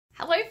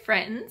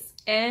friends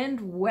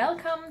and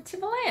welcome to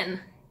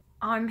Berlin.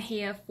 I'm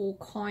here for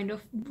kind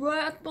of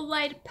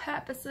work-related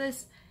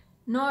purposes.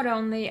 Not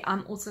only,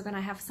 I'm also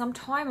gonna have some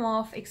time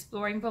off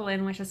exploring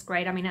Berlin, which is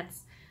great. I mean,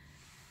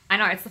 I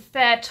know it's the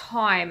third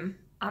time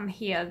I'm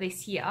here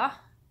this year,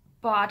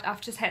 but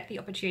I've just had the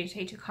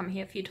opportunity to come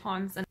here a few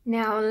times. And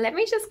now let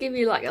me just give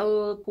you like a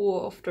little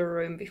tour of the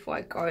room before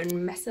I go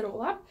and mess it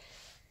all up.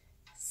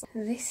 So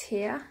this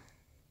here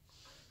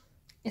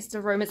is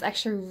the room. It's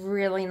actually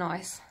really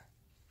nice.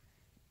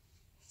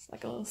 It's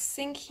like a little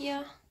sink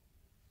here.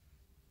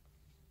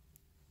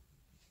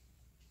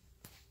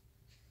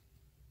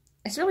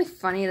 It's really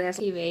funny, there's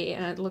a TV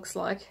and it looks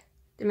like,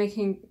 they're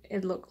making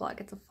it look like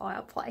it's a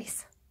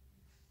fireplace.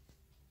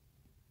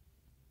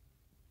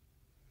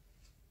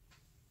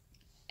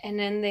 And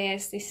then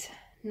there's this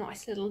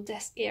nice little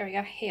desk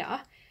area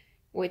here,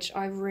 which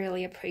I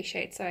really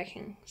appreciate, so I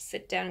can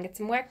sit down and get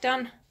some work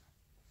done.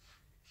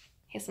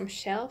 Here's some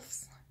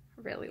shelves.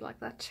 I really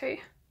like that too.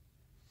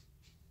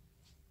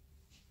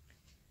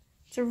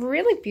 It's a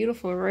really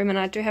beautiful room, and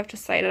I do have to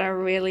say that I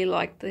really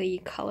like the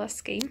colour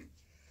scheme.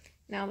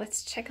 Now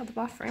let's check out the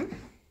bathroom.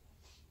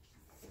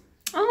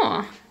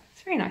 Oh,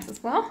 it's very nice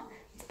as well.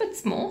 It's a bit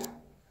small.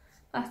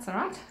 That's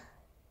alright.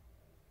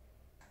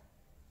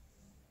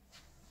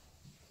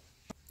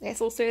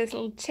 There's also this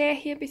little chair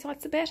here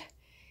besides the bed.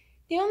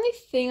 The only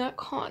thing I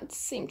can't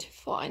seem to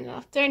find, and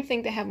I don't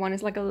think they have one,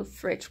 is like a little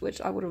fridge,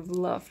 which I would have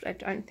loved. I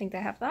don't think they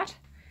have that.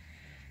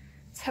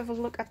 Let's have a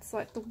look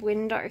outside the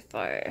window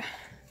though.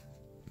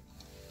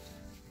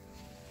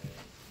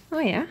 Oh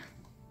yeah.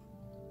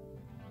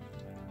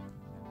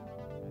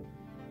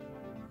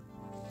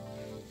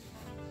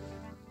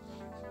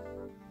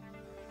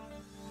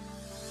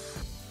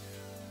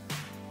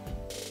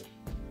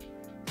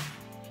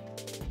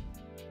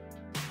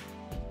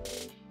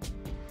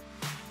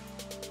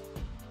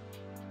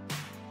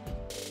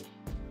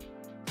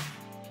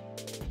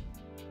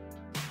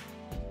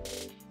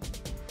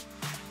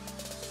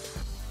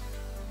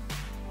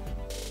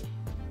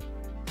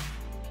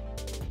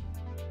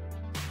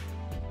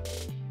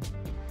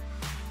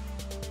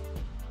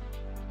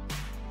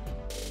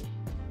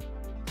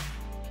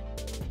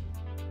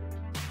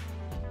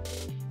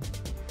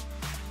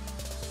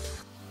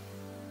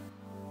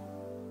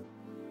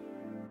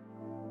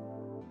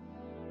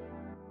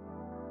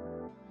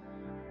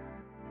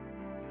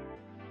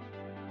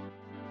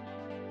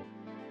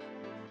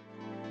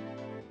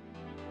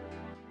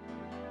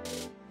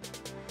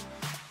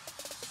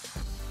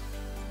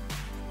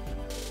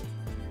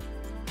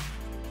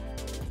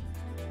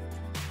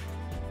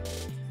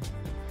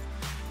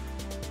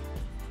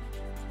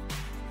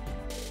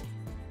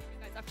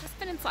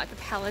 Inside the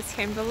palace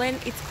here in Berlin.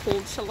 It's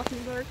called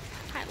Charlottenburg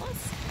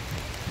Palace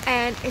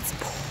and it's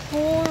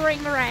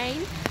pouring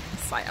rain,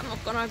 so I'm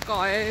not gonna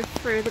go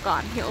through the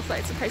garden here, although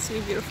it's supposed to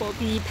be beautiful.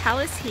 The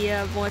palace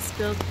here was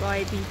built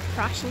by the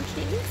Prussian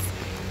kings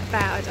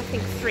about, I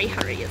think,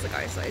 300 years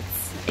ago, so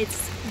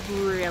it's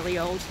really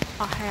old.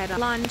 I had a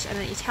lunch at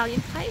an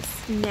Italian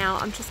place. Now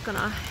I'm just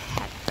gonna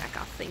head back,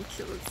 I think,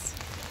 because it's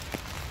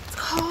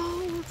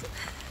cold.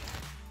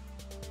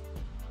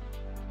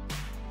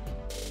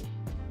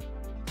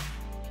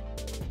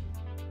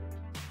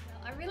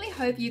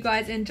 Hope you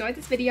guys enjoyed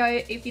this video.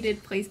 If you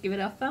did, please give it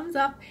a thumbs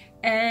up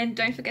and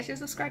don't forget to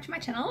subscribe to my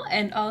channel,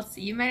 and I'll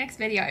see you in my next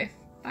video.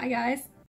 Bye guys.